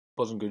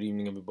pleasant good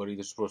evening, everybody.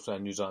 This is Sports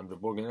Fan News. I'm Jim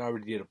Morgan, and I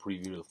already did a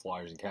preview of the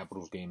Flyers and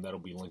Capitals game. That'll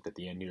be linked at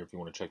the end here if you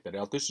want to check that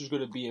out. This is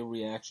going to be a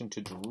reaction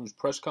to Giroux's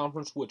press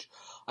conference, which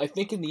I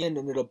think in the end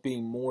ended up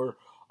being more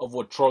of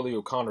what Charlie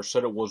O'Connor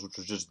said it was, which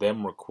was just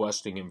them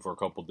requesting him for a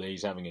couple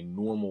days, having a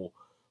normal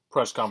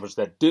press conference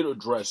that did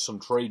address some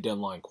trade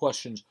deadline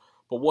questions,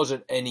 but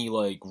wasn't any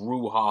like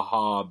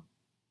roo-ha-ha,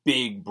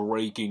 big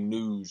breaking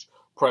news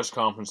press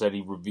conference that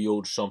he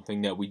revealed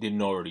something that we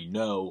didn't already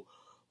know,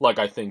 like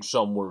I think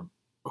some were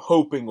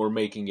hoping or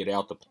making it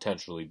out to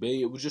potentially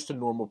be. It was just a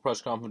normal press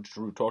conference.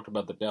 Giroux talked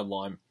about the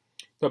deadline,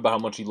 talked about how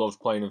much he loves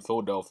playing in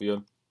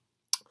Philadelphia.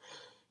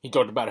 He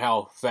talked about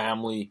how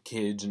family,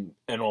 kids,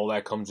 and all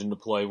that comes into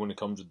play when it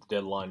comes to the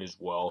deadline as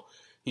well.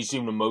 He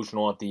seemed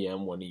emotional at the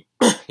end when he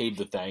gave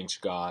the thanks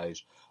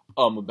guys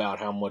about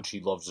how much he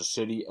loves the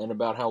city and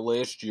about how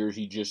last year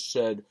he just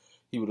said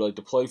he would like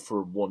to play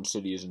for one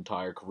city his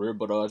entire career,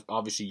 but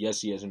obviously,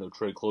 yes, he has no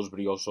trade clause, but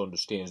he also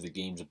understands the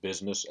game's a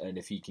business, and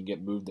if he can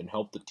get moved and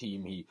help the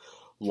team he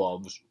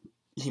loves,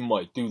 he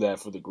might do that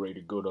for the greater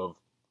good of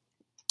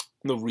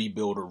the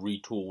rebuild or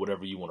retool,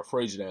 whatever you want to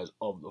phrase it as,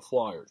 of the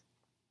Flyers.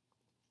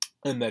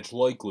 And that's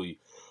likely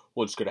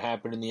what's going to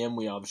happen in the end.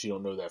 We obviously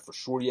don't know that for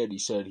sure yet. He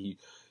said he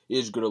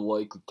is going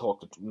to talk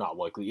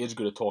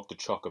to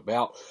Chuck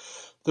about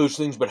those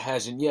things, but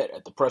hasn't yet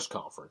at the press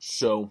conference.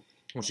 So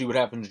we'll see what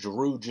happens.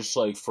 Giroux, just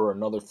like for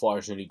another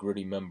Flyers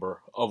nitty-gritty member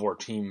of our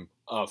team,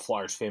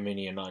 Flyers Fan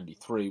Mania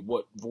 93,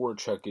 what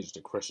Voracek is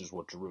to Chris is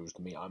what Giroux is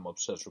to me. I'm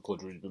obsessed with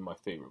Claude Giroux. He's been my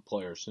favorite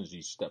player since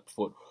he stepped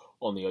foot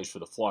on the ice for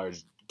the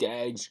Flyers.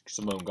 Gags,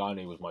 Simone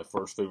Gagne was my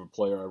first favorite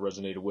player I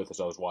resonated with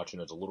as I was watching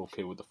as a little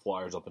kid with the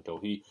Flyers up until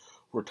he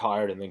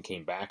retired and then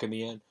came back in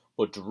the end.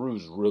 But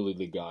Giroux's really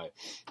the guy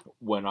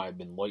when I've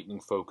been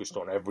lightning focused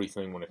on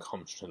everything when it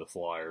comes to the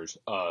Flyers,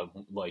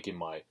 like in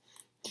my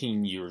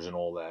teen years and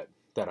all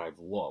that I've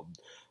loved.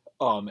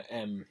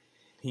 And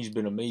he's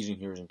been amazing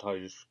here his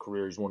entire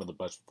career. He's one of the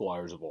best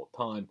Flyers of all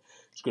time.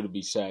 It's going to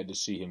be sad to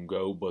see him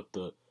go, but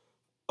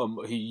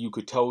you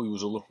could tell he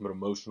was a little bit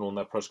emotional in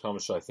that press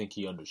conference, so I think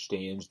he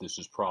understands this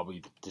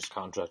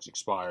contract's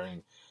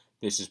expiring.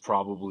 This is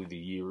probably the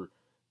year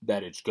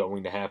that it's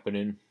going to happen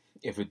in,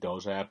 if it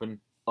does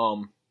happen.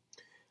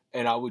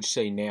 And I would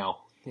say now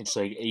it's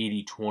like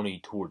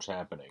 80-20 towards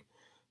happening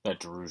that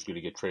Giroux's going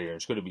to get traded.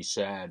 It's going to be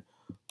sad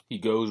he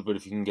goes, but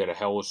if you can get a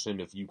Hellison,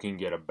 if you can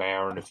get a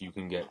Barron, if you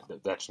can get,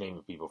 that's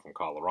naming people from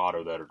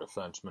Colorado that are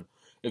defensemen,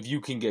 if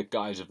you can get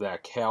guys of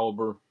that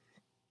caliber,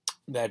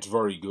 that's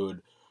very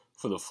good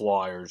for the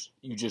Flyers.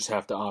 You just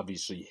have to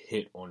obviously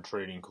hit on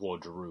trading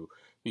Claude Giroux,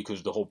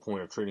 because the whole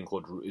point of trading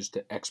Claude Giroux is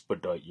to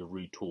expedite your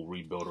retool,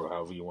 rebuild, or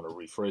however you want to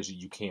rephrase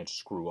it. You can't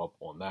screw up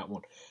on that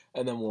one.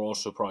 And then we'll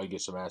also probably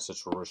get some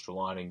assets for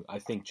Ristolainen. I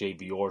think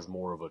JVR is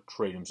more of a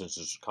trade him since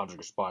his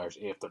contract expires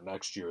after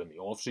next year in the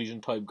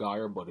offseason type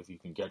guy, but if you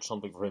can get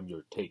something for him,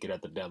 you'll take it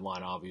at the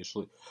deadline,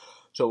 obviously.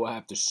 So we'll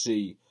have to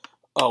see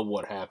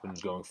what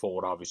happens going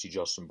forward. Obviously,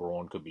 Justin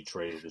Braun could be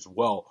traded as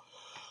well.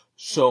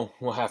 So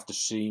we'll have to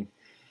see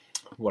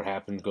what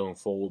happens going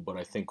forward, but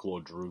I think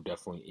Claude Giroux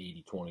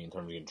definitely 80-20 in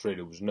terms of getting traded.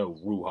 It was no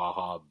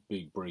roo-ha-ha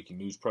big breaking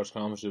news press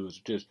conference. It was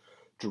just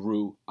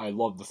Giroux. I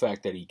love the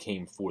fact that he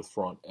came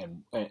forthfront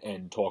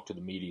and talked to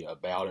the media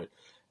about it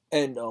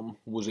and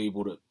was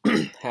able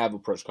to have a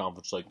press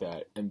conference like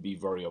that and be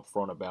very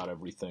upfront about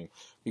everything,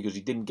 because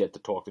he didn't get to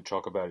talk to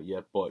Chuck about it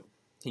yet, but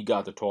he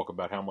got to talk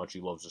about how much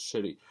he loves the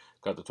city,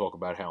 got to talk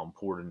about how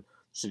important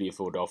city of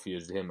Philadelphia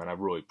is to him, and I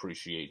really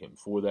appreciate him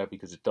for that,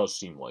 because it does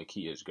seem like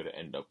he is going to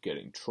end up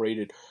getting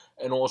traded.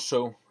 And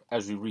also,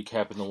 as we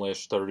recap in the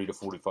last 30 to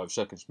 45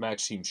 seconds,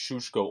 Maxime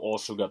Sushko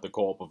also got the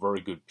call up, a very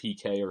good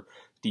PKer,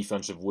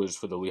 defensive whiz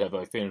for the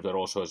Lehigh Fans that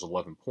also has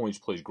 11 points,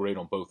 plays great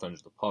on both ends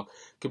of the puck,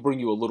 can bring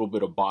you a little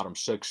bit of bottom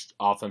six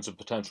offensive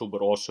potential,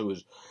 but also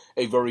is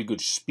a very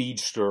good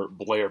speedster,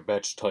 Blair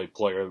Betts type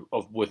player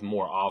with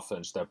more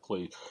offense that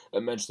plays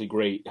immensely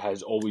great,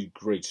 has always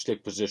great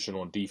stick position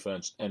on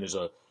defense, and is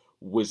a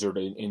wizard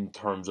in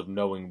terms of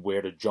knowing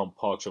where to jump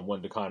pucks and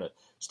when to kind of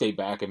stay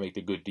back and make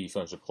the good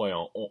defensive play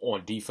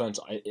on defense.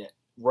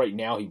 Right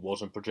now, he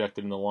wasn't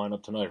projected in the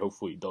lineup tonight.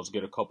 Hopefully, he does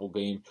get a couple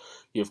games.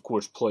 He, of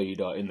course, played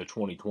in the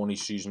 2020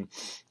 season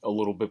a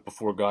little bit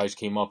before guys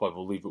came up, I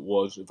believe it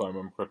was, if I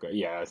remember correctly.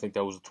 Yeah, I think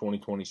that was the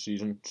 2020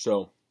 season.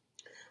 So,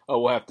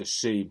 we'll have to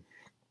see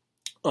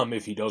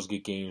if he does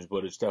get games,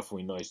 but it's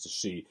definitely nice to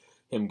see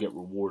him get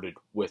rewarded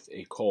with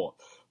a call.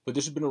 But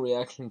this has been a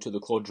reaction to the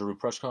Claude Giroux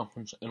press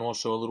conference, and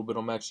also a little bit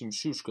on Maxime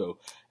Sushko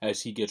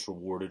as he gets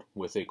rewarded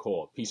with a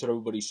call. Peace out,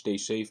 everybody. Stay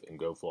safe, and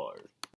go Flyers.